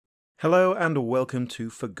Hello and welcome to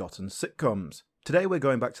Forgotten Sitcoms. Today we're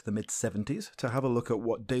going back to the mid-70s to have a look at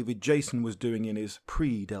what David Jason was doing in his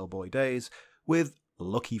pre-Del Boy days with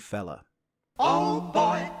Lucky Fella. Oh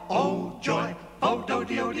boy, oh joy, oh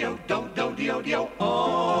do-de-o-de-o, do-do-de-o-de-o.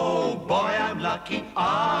 Oh boy, I'm lucky,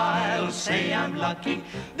 I'll say I'm lucky.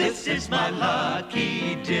 This is my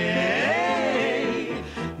lucky day.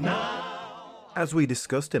 Now... As we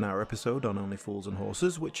discussed in our episode on Only Fools and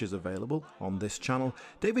Horses, which is available on this channel,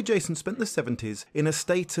 David Jason spent the 70s in a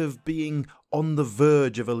state of being on the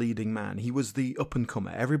verge of a leading man. He was the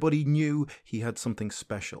up-and-comer. Everybody knew he had something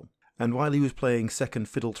special. And while he was playing second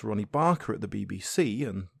fiddle to Ronnie Barker at the BBC,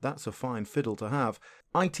 and that's a fine fiddle to have,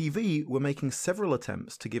 ITV were making several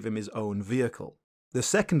attempts to give him his own vehicle. The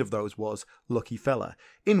second of those was Lucky Fella,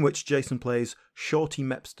 in which Jason plays Shorty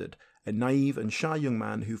Mepstead, a naive and shy young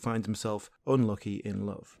man who finds himself unlucky in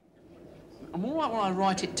love. I'm all right when I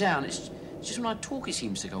write it down. It's just when I talk it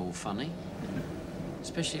seems to go all funny.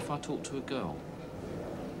 Especially if I talk to a girl.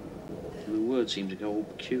 And the words seem to go all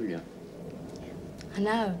peculiar. I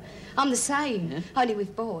know. I'm the same, Yeah? only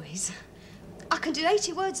with boys. I can do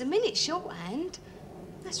 80 words a minute shorthand.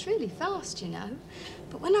 That's really fast, you know.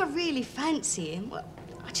 But when I really fancy him, well,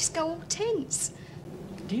 I just go all tense.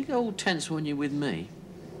 Do you go all tense when you're with me?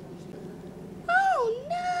 Oh,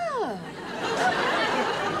 no.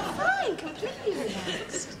 I'm fine, completely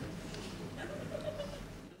relaxed.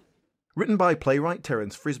 Written by playwright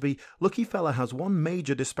Terence Frisbee, Lucky Fella has one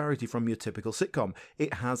major disparity from your typical sitcom.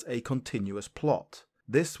 It has a continuous plot.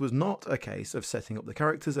 This was not a case of setting up the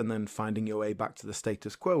characters and then finding your way back to the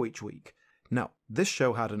status quo each week. No, this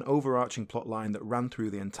show had an overarching plot line that ran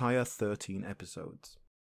through the entire 13 episodes.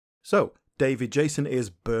 So, David Jason is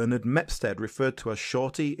Bernard Mepstead, referred to as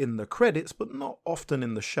Shorty in the credits, but not often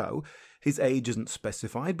in the show. His age isn't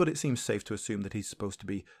specified, but it seems safe to assume that he's supposed to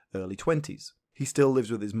be early 20s. He still lives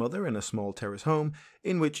with his mother in a small terrace home,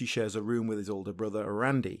 in which he shares a room with his older brother,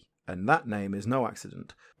 Randy. And that name is no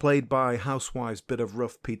accident. Played by Housewives' bit of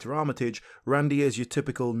rough Peter Armitage, Randy is your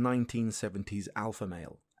typical 1970s alpha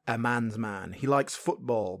male. A man's man. He likes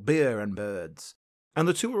football, beer and birds. And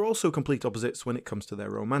the two are also complete opposites when it comes to their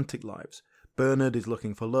romantic lives. Bernard is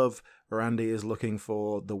looking for love, Randy is looking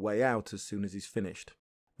for the way out as soon as he's finished.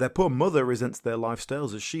 Their poor mother resents their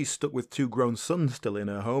lifestyles as she's stuck with two grown sons still in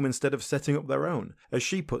her home instead of setting up their own. As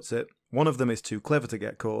she puts it, one of them is too clever to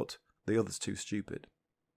get caught, the other's too stupid.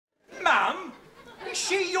 Mum? Is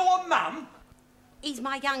she your mum? He's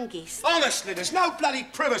my youngest. Honestly, there's no bloody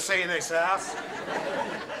privacy in this house.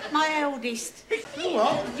 My eldest.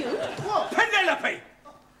 What? You? What? Penelope!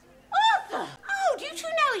 Arthur! Oh, do you two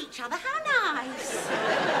know each other? How nice.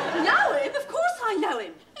 Know him? Of course I know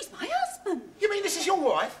him. He's my husband. You mean this is your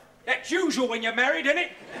wife? That's usual when you're married, isn't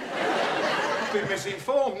it? You've been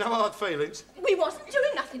misinformed, no hard feelings. We wasn't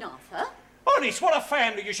doing nothing, Arthur. Honest, what a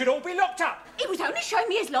family, you should all be locked up. He was only showing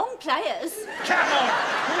me his long players. Come on,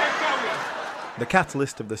 we're going. The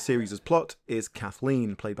catalyst of the series' plot is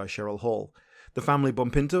Kathleen, played by Cheryl Hall. The family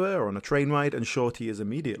bump into her on a train ride, and Shorty is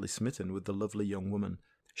immediately smitten with the lovely young woman.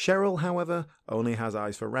 Cheryl, however, only has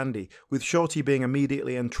eyes for Randy, with Shorty being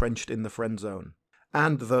immediately entrenched in the friend zone.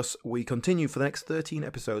 And thus, we continue for the next 13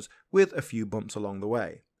 episodes with a few bumps along the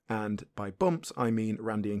way. And by bumps, I mean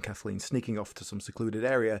Randy and Kathleen sneaking off to some secluded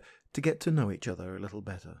area to get to know each other a little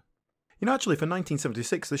better. You know, actually, for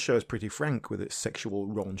 1976, this show is pretty frank with its sexual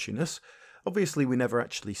raunchiness. Obviously, we never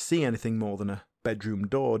actually see anything more than a bedroom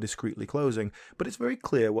door discreetly closing, but it's very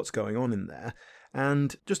clear what's going on in there.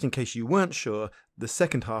 And just in case you weren't sure, the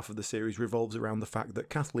second half of the series revolves around the fact that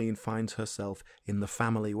Kathleen finds herself in the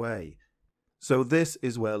family way. So this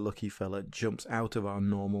is where Lucky Fella jumps out of our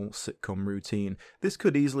normal sitcom routine. This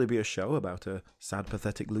could easily be a show about a sad,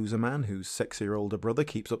 pathetic loser man whose sexier older brother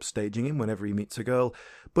keeps upstaging him whenever he meets a girl,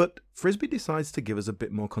 but Frisbee decides to give us a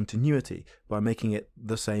bit more continuity by making it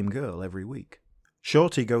the same girl every week.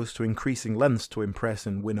 Shorty goes to increasing lengths to impress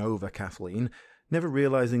and win over Kathleen, never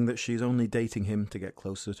realising that she's only dating him to get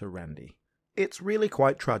closer to Randy. It's really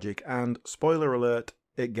quite tragic, and, spoiler alert,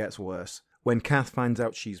 it gets worse. When Kath finds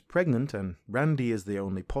out she's pregnant and Randy is the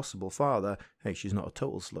only possible father, hey, she's not a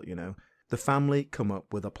total slut, you know, the family come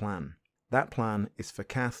up with a plan. That plan is for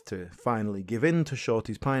Kath to finally give in to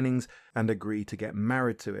Shorty's pinings and agree to get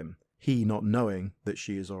married to him, he not knowing that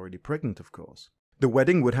she is already pregnant, of course. The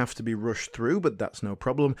wedding would have to be rushed through, but that's no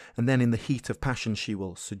problem, and then in the heat of passion she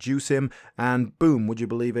will seduce him, and boom, would you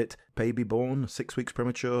believe it, baby born, 6 weeks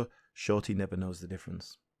premature, Shorty never knows the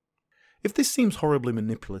difference. If this seems horribly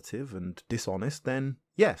manipulative and dishonest, then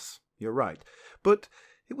yes, you're right. But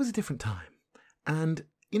it was a different time. And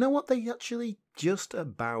You know what? They actually just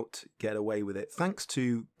about get away with it, thanks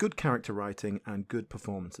to good character writing and good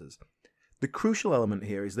performances. The crucial element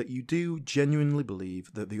here is that you do genuinely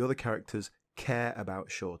believe that the other characters care about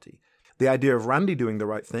Shorty. The idea of Randy doing the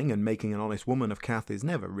right thing and making an honest woman of Kath is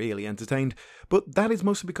never really entertained, but that is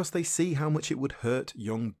mostly because they see how much it would hurt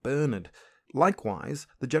young Bernard. Likewise,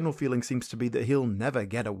 the general feeling seems to be that he'll never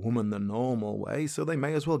get a woman the normal way, so they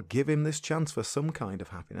may as well give him this chance for some kind of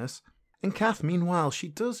happiness. And Kath, meanwhile, she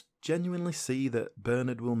does genuinely see that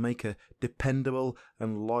Bernard will make a dependable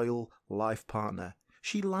and loyal life partner.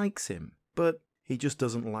 She likes him, but he just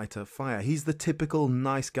doesn't light her fire. He's the typical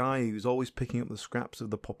nice guy who's always picking up the scraps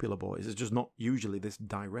of the popular boys. It's just not usually this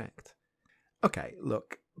direct. Okay,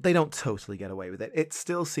 look, they don't totally get away with it. It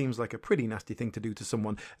still seems like a pretty nasty thing to do to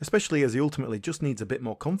someone, especially as he ultimately just needs a bit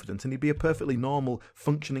more confidence and he'd be a perfectly normal,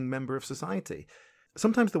 functioning member of society.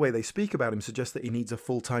 Sometimes the way they speak about him suggests that he needs a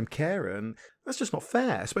full-time carer, and that's just not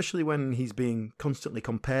fair, especially when he's being constantly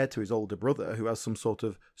compared to his older brother, who has some sort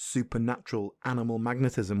of supernatural animal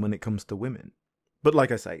magnetism when it comes to women. But like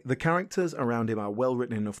I say, the characters around him are well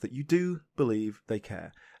written enough that you do believe they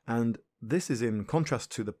care, and this is in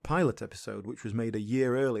contrast to the pilot episode, which was made a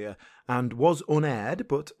year earlier and was unaired,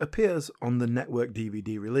 but appears on the network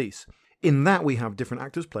DVD release. In that, we have different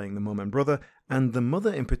actors playing the mum and brother, and the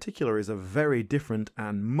mother in particular is a very different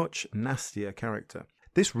and much nastier character.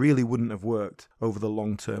 This really wouldn't have worked over the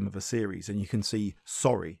long term of a series, and you can see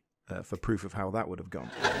Sorry for proof of how that would have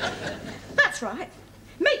gone. That's right.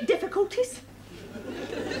 Make difficulties.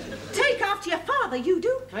 Take after your father, you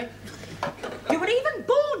do. Hey? You were even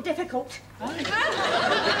born difficult. Bear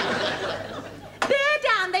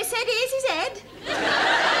down, they said, here's his head.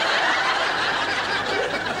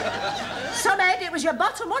 Some head, it was your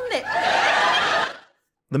bottom, wasn't it?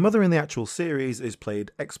 The mother in the actual series is played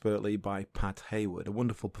expertly by Pat Hayward, a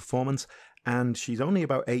wonderful performance, and she's only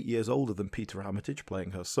about 8 years older than Peter Armitage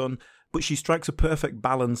playing her son, but she strikes a perfect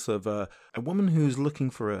balance of a woman who's looking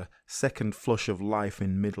for a second flush of life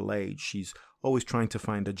in middle age. She's always trying to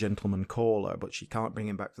find a gentleman caller, but she can't bring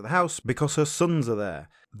him back to the house because her sons are there.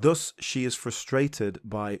 Thus, she is frustrated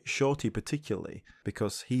by Shorty particularly,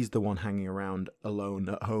 because he's the one hanging around alone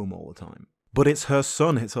at home all the time. But it's her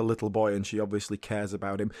son, it's her little boy, and she obviously cares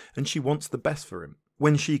about him, and she wants the best for him.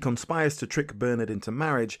 When she conspires to trick Bernard into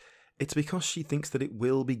marriage, it's because she thinks that it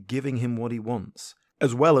will be giving him what he wants,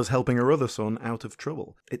 as well as helping her other son out of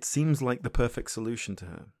trouble. It seems like the perfect solution to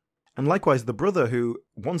her. And likewise, the brother who,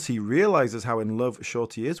 once he realises how in love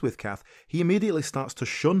Shorty is with Kath, he immediately starts to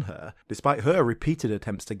shun her, despite her repeated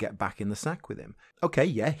attempts to get back in the sack with him. Okay,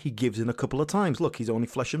 yeah, he gives in a couple of times. Look, he's only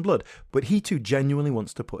flesh and blood. But he too genuinely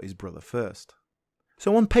wants to put his brother first.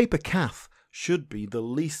 So on paper, Kath should be the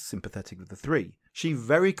least sympathetic of the three. She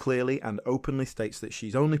very clearly and openly states that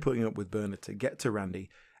she's only putting up with Bernard to get to Randy,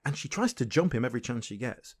 and she tries to jump him every chance she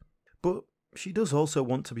gets. But she does also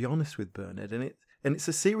want to be honest with Bernard, and it's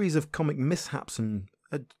a series of comic mishaps and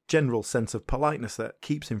a general sense of politeness that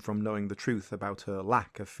keeps him from knowing the truth about her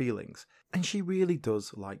lack of feelings. And she really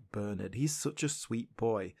does like Bernard. He's such a sweet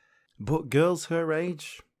boy. But girls her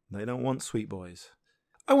age, they don't want sweet boys.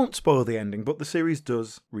 I won't spoil the ending, but the series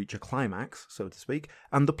does reach a climax, so to speak,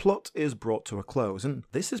 and the plot is brought to a close. And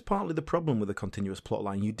this is partly the problem with a continuous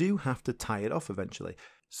plotline. You do have to tie it off eventually.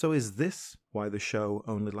 So is this why the show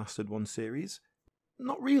only lasted one series?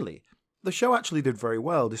 Not really. The show actually did very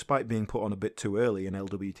well, despite being put on a bit too early in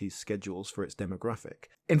LWT's schedules for its demographic.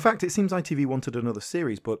 In fact, it seems ITV wanted another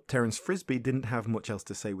series, but Terence Frisbee didn't have much else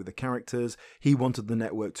to say with the characters. He wanted the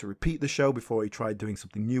network to repeat the show before he tried doing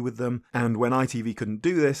something new with them, and when ITV couldn't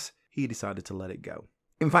do this, he decided to let it go.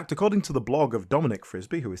 In fact, according to the blog of Dominic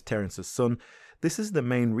Frisbee, who is Terence's son, this is the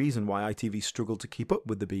main reason why ITV struggled to keep up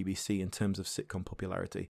with the BBC in terms of sitcom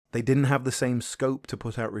popularity. They didn't have the same scope to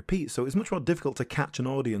put out repeats, so it was much more difficult to catch an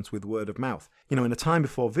audience with word of mouth. You know, in a time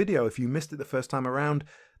before video, if you missed it the first time around,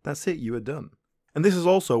 that's it, you were done. And this is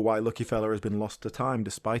also why Lucky Fella has been lost to time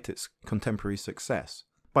despite its contemporary success.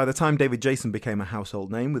 By the time David Jason became a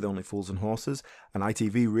household name with Only Fools and Horses, and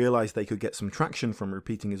ITV realised they could get some traction from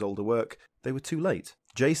repeating his older work, they were too late.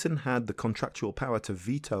 Jason had the contractual power to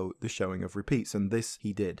veto the showing of repeats, and this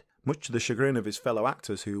he did, much to the chagrin of his fellow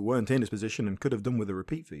actors who weren't in his position and could have done with the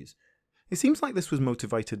repeat fees. It seems like this was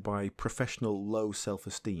motivated by professional low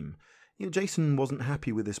self-esteem. You know, Jason wasn't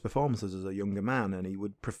happy with his performances as a younger man, and he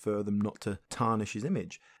would prefer them not to tarnish his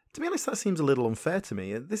image. To be honest, that seems a little unfair to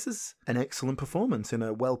me. This is an excellent performance in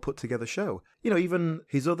a well-put-together show. You know, even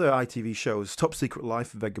his other ITV shows, Top Secret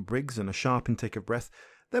Life of Edgar Briggs and A Sharp Intake of Breath,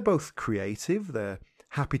 they're both creative, they're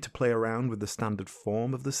happy to play around with the standard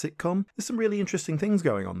form of the sitcom. There's some really interesting things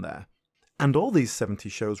going on there. And all these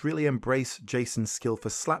 70s shows really embrace Jason's skill for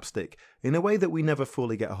slapstick in a way that we never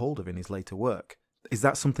fully get a hold of in his later work. Is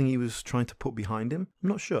that something he was trying to put behind him? I'm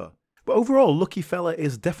not sure. But overall, Lucky Fella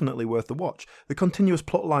is definitely worth the watch. The continuous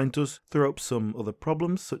plotline does throw up some other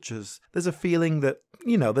problems, such as there's a feeling that,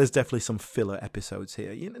 there's definitely some filler episodes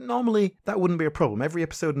here. Normally, that wouldn't be a problem. Every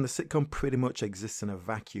episode in the sitcom pretty much exists in a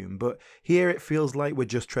vacuum, but here it feels like we're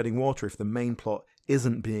just treading water if the main plot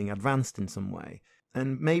isn't being advanced in some way.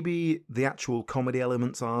 And maybe the actual comedy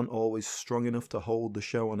elements aren't always strong enough to hold the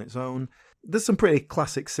show on its own. There's some pretty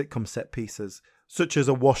classic sitcom set pieces, such as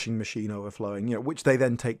a washing machine overflowing, which they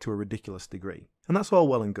then take to a ridiculous degree. And that's all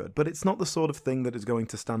well and good, but it's not the sort of thing that is going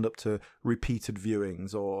to stand up to repeated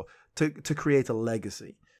viewings or to create a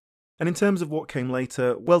legacy. And in terms of what came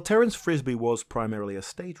later, well, Terence Frisbee was primarily a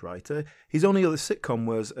stage writer. His only other sitcom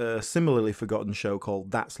was a similarly forgotten show called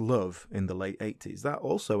That's Love in the late 80s. That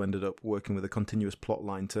also ended up working with a continuous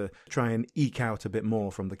plotline to try and eke out a bit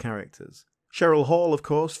more from the characters. Cheryl Hall, of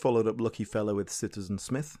course, followed up Lucky Fella with Citizen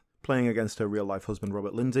Smith, playing against her real-life husband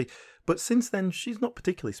Robert Lindsay, but since then she's not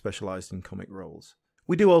particularly specialised in comic roles.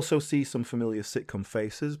 We do also see some familiar sitcom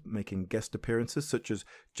faces making guest appearances, such as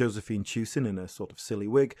Josephine Tewson in a sort of silly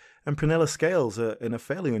wig, and Prunella Scales in a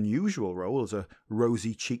fairly unusual role as a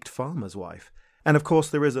rosy-cheeked farmer's wife. And of course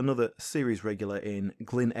there is another series regular in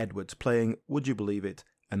Glyn Edwards playing, would you believe it,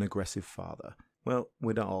 an aggressive father. Well,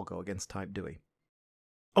 we don't all go against type, do we?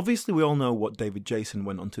 Obviously, we all know what David Jason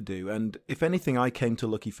went on to do, and if anything, I came to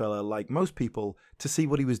Lucky Fella, like most people, to see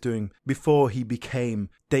what he was doing before he became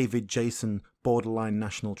David Jason, borderline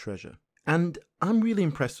national treasure. And I'm really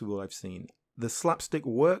impressed with what I've seen. The slapstick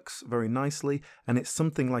works very nicely, and it's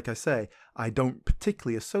something, like I say, I don't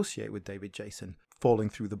particularly associate with David Jason, falling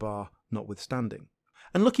through the bar notwithstanding.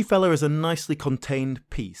 And Lucky Fella is a nicely contained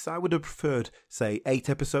piece. I would have preferred, say, 8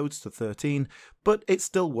 episodes to 13, but it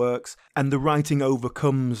still works, and the writing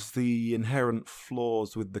overcomes the inherent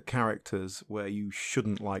flaws with the characters where you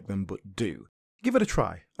shouldn't like them but do. Give it a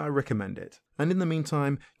try. I recommend it. And in the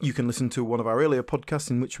meantime, you can listen to one of our earlier podcasts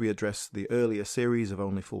in which we address the earlier series of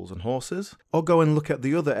Only Fools and Horses, or go and look at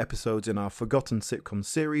the other episodes in our Forgotten Sitcom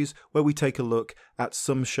series where we take a look at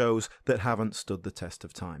some shows that haven't stood the test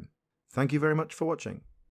of time. Thank you very much for watching.